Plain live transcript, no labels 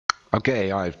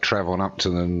Okay, I've travelled up to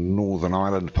the Northern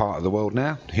Ireland part of the world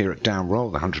now, here at Downroll,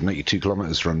 the 182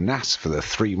 kilometres from Naas for the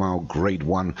 3-mile Grade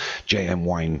 1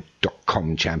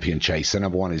 JMWine.com Champion Chase. The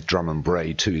number 1 is Drum and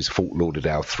Bray, 2 is Fort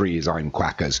Lauderdale, 3 is I'm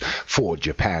Quackers, 4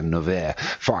 Japan Novair,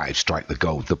 5 Strike the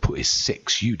Gold, the Put is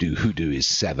 6, You Do Hoodoo is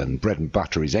 7, Bread and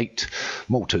Butter is 8,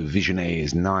 Malto Visionnaire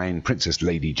is 9, Princess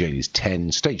Lady Jane is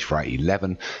 10, Stage Fright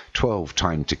 11, 12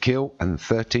 Time to Kill, and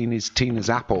 13 is Tina's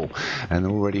Apple, and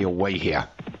they're already away here.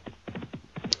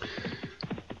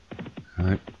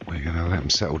 Right, we're going to let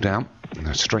them settle down.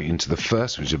 Now straight into the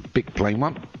first, which is a big plain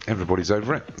one. Everybody's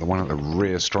over it. The one at the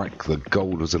rear, Strike the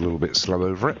Gold, was a little bit slow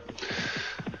over it.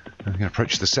 I'm going to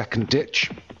approach the second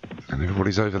ditch, and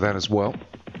everybody's over that as well.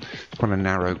 It's quite a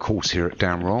narrow course here at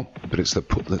Downroll, but it's the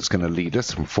Put that's going to lead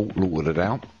us from Fort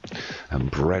Lauderdale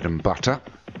and Bread and Butter.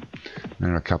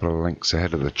 There are a couple of lengths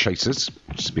ahead of the Chasers,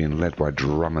 which is being led by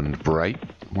Drum and Bray.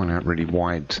 One out really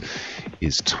wide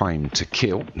is Time to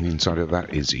Kill, and inside of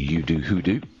that is You Do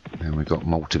Hoodoo. Then we've got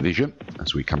Multivision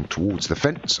as we come towards the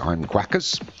fence. I'm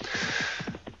Quackers,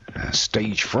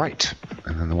 Stage Fright,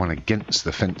 and then the one against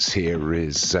the fence here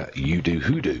is You Do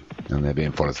Hoodoo, and they're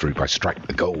being followed through by Strike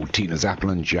the Gold, Tina's Apple,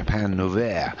 and Japan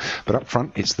Novair. But up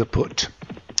front it's the Put,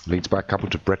 leads by a couple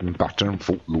to Bread and Butter and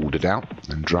Fort Lauderdale,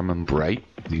 and Drum and Bray.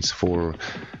 These four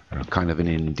are kind of an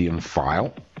Indian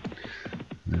file.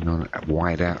 And on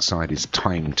wide outside is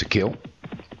Time to Kill,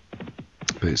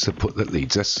 but it's the Put that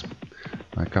leads us.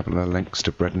 A couple of lengths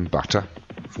to Bread and Butter,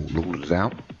 Fort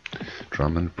Lauderdale,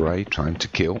 Drum and Bray, Time to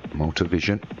Kill,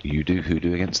 Multivision, You Do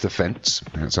Hoodoo against the fence.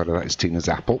 Outside of that is Tina's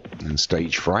Apple and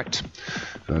Stage Fright.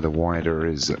 Further wider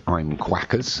is I'm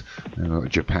Quackers, and we've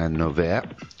got Japan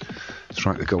Novair.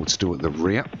 Strike the Gold still at the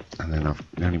rear, and then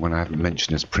the only one I haven't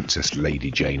mentioned is Princess Lady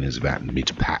Jane, is about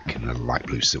mid-pack in the light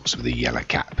blue silks with a yellow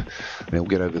cap. They'll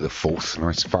get over the fourth.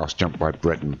 Nice fast jump by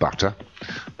Bread and Butter,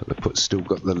 but the Put's still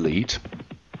got the lead.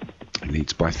 It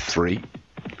leads by 3.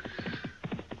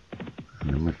 And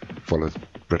then we follow.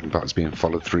 Bread and Butter's being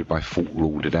followed through by Fort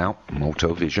Lauderdale,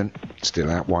 Malto Vision. Still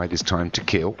out wide is Time to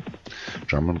Kill.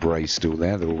 Drum and Bray still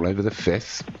there. They're all over the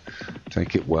 5th.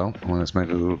 Take it well. One that's made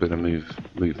a little bit of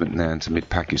movement now into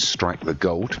mid-pack is Strike the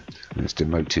Gold. And it's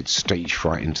demoted Stage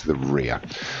Fright into the rear.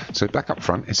 So back up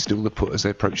front is still the Put as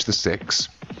they approach the 6.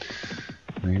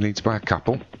 And he leads by a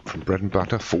couple from Bread and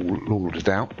Butter, Fort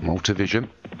Lauderdale, Multivision.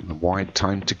 The wide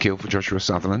Time to Kill for Joshua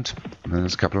Sutherland. And then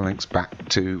there's a couple of lengths back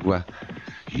to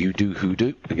You Do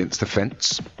Hoodoo against the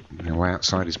fence. Now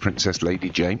outside is Princess Lady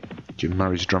Jane. Jim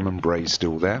Murray's Drum and Bray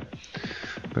still there.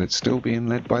 But it's still being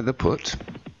led by the Put,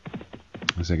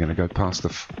 as they're going to go past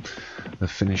the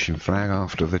finishing flag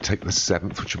after they take the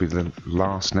 7th, which will be the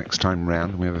last next time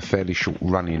round. We have a fairly short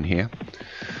run in here,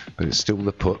 but it's still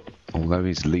the Put, although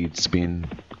his lead's being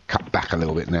cut back a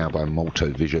little bit now by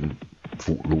Malto Vision,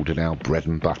 Fort Lauderdale, Bread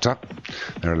and Butter.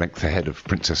 They're a length ahead of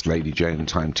Princess Lady Jane and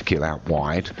Time to Kill out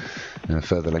wide, and a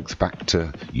further length back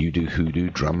to You Do Hoodoo,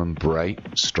 Drum and Bray,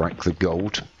 Strike the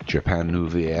Gold, Japan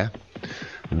Novair.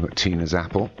 We've got Tina's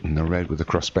Apple in the red with the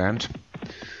crossband,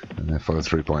 and they're followed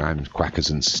through by I'm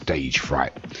Quackers and Stage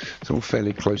Fright. It's all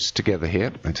fairly close together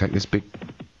here. They take this big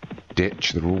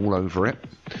ditch, they're all over it.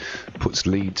 Puts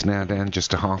leads now down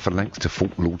just a half a length to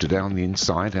Fort Lauderdale on the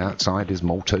inside. Outside is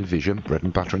Malto Vision. Bread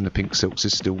and Butter in the pink silks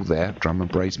is still there. Drum and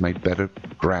Bray's made better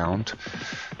ground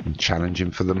and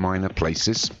challenging for the minor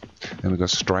places. Then we've got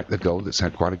Strike the Gold that's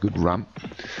had quite a good run.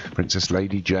 Princess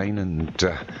Lady Jane and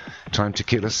Time to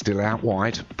Kill are still out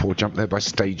wide. Poor jump there by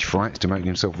Stage Fright, demoting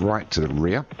himself right to the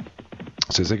rear.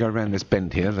 So as they go around this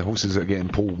bend here, the horses that are getting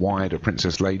pulled wide are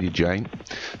Princess Lady Jane,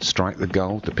 Strike the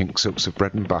Gold, the pink silks of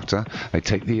Bread and Butter. They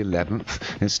take the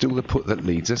 11th. It's still the Put that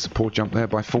leads us. A poor jump there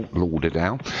by Fort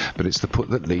Lauderdale, but it's the Put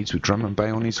that leads with Drum and Bay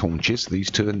on his haunches.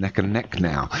 These two are neck and neck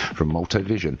now from Malto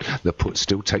Vision. The Put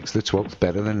still takes the 12th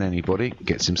better than anybody,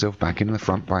 gets himself back in the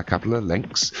front by a couple of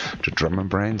lengths to Drum and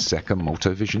Bray in 2nd,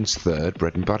 Malto Vision's 3rd,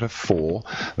 Bread and Butter 4.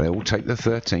 They all take the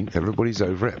 13th. Everybody's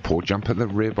over it. A poor jump at the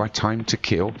rear by Time to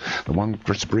Kill. The one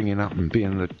just bringing up and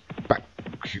being the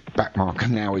back marker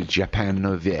now is Japan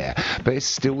Novair, but it's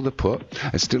still the Put.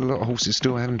 There's still a lot of horses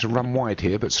still having to run wide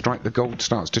here, but Strike the Gold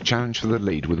starts to challenge for the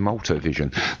lead with Malto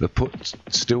Vision. The Put's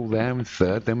still there in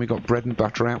 3rd. Then we got Bread and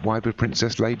Butter out wide with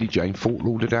Princess Lady Jane. Fort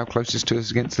Lauderdale closest to us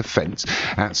against the fence.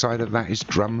 Outside of that is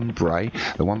Drum and Bray.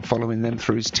 The one following them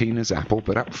through is Tina's Apple,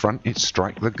 but up front it's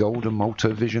Strike the Gold and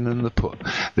Malto Vision and the Put.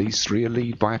 These three are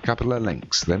lead by a couple of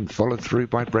lengths. Then followed through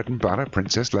by Bread and Butter,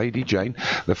 Princess Lady Jane,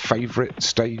 the favourite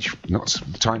stage, not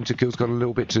Time to Kill's got a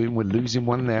little bit to him. We're losing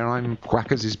one there. I'm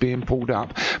Quackers is being pulled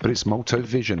up, but it's Molto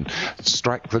Vision.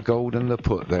 Strike the Gold and the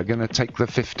Put. They're going to take the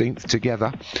 15th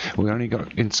together. We only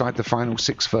got inside the final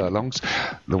 6 furlongs.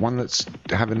 The one that's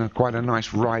having quite a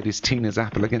nice ride is Tina's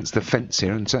Apple against the fence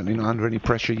here, and certainly not under any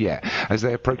pressure yet. As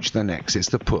they approach the next, it's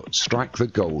the Put. Strike the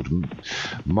Gold.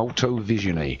 Molto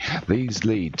Visiony. These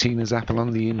lead. Tina's Apple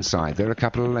on the inside. They're a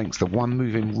couple of lengths. The one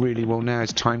moving really well now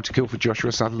is Time to Kill for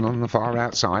Joshua Sutherland on the far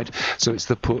outside. So it's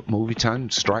the Put. Movie Time.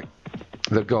 Strike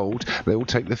the Gold. They all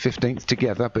take the 15th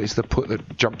together, but it's the Put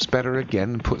that jumps better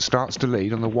again. Put starts to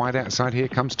lead on the wide outside. Here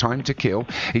comes Time to Kill.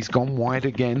 He's gone wide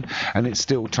again, and it's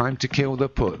still Time to Kill, the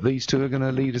Put. These two are going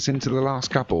to lead us into the last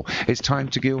couple. It's Time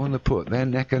to Kill and the Put. They're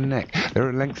neck and neck.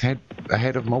 They're a length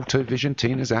ahead of Molto Vision.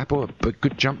 Tina's Apple. A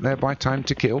good jump there by Time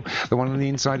to Kill. The one on the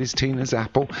inside is Tina's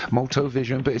Apple. Molto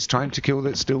Vision, but it's Time to Kill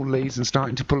that still leads and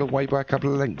starting to pull away by a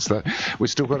couple of lengths. We've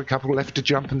still got a couple left to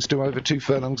jump and still over 2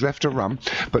 furlongs left to run,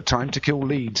 but Time to Kill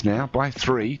leads now by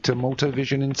 3 to Molto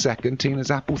Vision in second.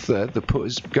 Tina's Apple third. The Put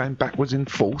is going backwards in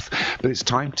fourth, but it's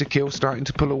Time to Kill starting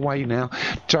to pull away now.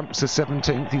 Jumps to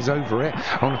 17th. He's over it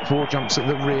on 4 jumps at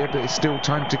the rear, but it's still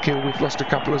Time to Kill. We've lost a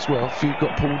couple as well. A few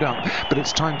got pulled up, but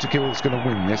it's Time to Kill that's going to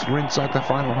win this. We're inside the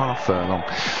final half furlong.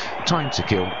 Time to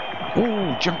Kill.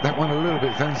 Oh, jumped that one a little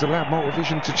bit. Thanks allowed Molto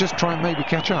Vision to just try and maybe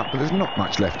catch up, but there's not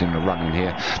much left in the running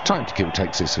here. Time to Kill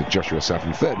takes this for Joshua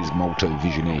Sutherland. Third is Molto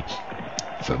Visiony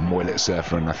for Moylet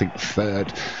Surfer, and I think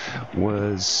third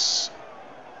was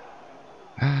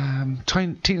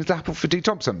Tina's Apple for D.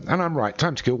 Thompson. And I'm right,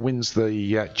 Time to Kill wins the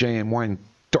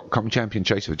JMWine.com Champion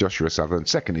Chase for Joshua Sutherland.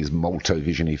 Second is Molto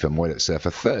Visiony for Moylet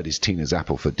Surfer. Third is Tina's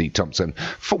Apple for D. Thompson.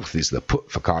 Fourth is the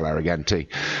Put for Carl Arroganti,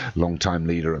 long-time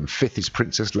leader. And fifth is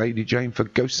Princess Lady Jane for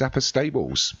Ghost Zapper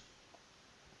Stables.